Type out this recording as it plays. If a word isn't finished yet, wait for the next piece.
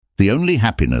the only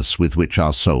happiness with which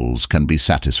our souls can be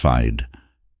satisfied.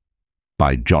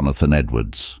 By Jonathan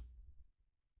Edwards.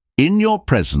 In your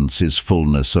presence is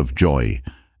fullness of joy.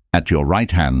 At your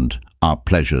right hand are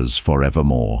pleasures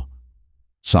forevermore.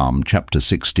 Psalm chapter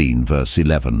 16, verse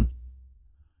 11.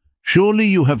 Surely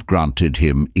you have granted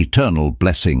him eternal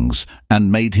blessings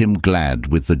and made him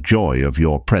glad with the joy of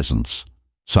your presence.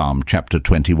 Psalm chapter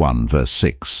 21, verse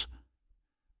 6.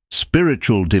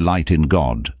 Spiritual delight in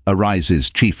God arises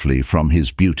chiefly from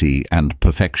his beauty and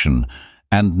perfection,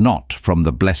 and not from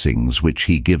the blessings which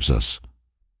he gives us.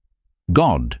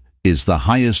 God is the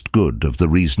highest good of the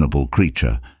reasonable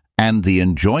creature, and the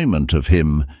enjoyment of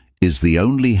him is the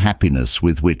only happiness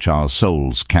with which our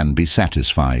souls can be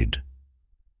satisfied.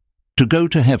 To go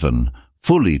to heaven,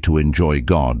 fully to enjoy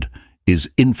God,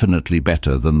 is infinitely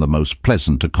better than the most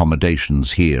pleasant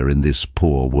accommodations here in this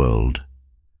poor world.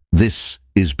 This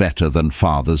is better than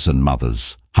fathers and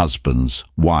mothers, husbands,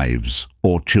 wives,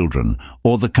 or children,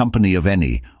 or the company of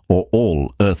any, or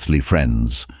all earthly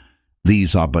friends.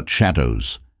 These are but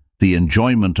shadows. The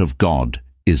enjoyment of God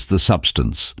is the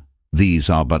substance. These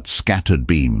are but scattered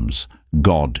beams.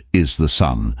 God is the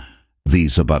sun.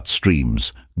 These are but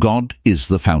streams. God is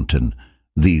the fountain.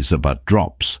 These are but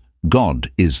drops.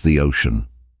 God is the ocean.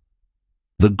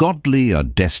 The godly are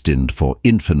destined for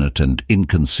infinite and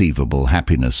inconceivable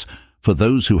happiness, for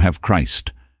those who have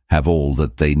Christ have all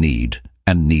that they need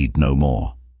and need no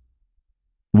more.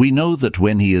 We know that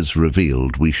when he is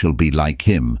revealed we shall be like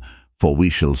him, for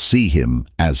we shall see him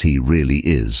as he really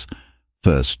is.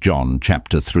 1 John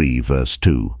chapter 3, verse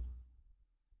 2.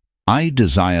 I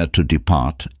desire to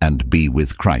depart and be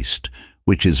with Christ,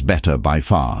 which is better by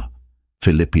far.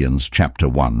 Philippians chapter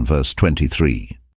 1, verse 23.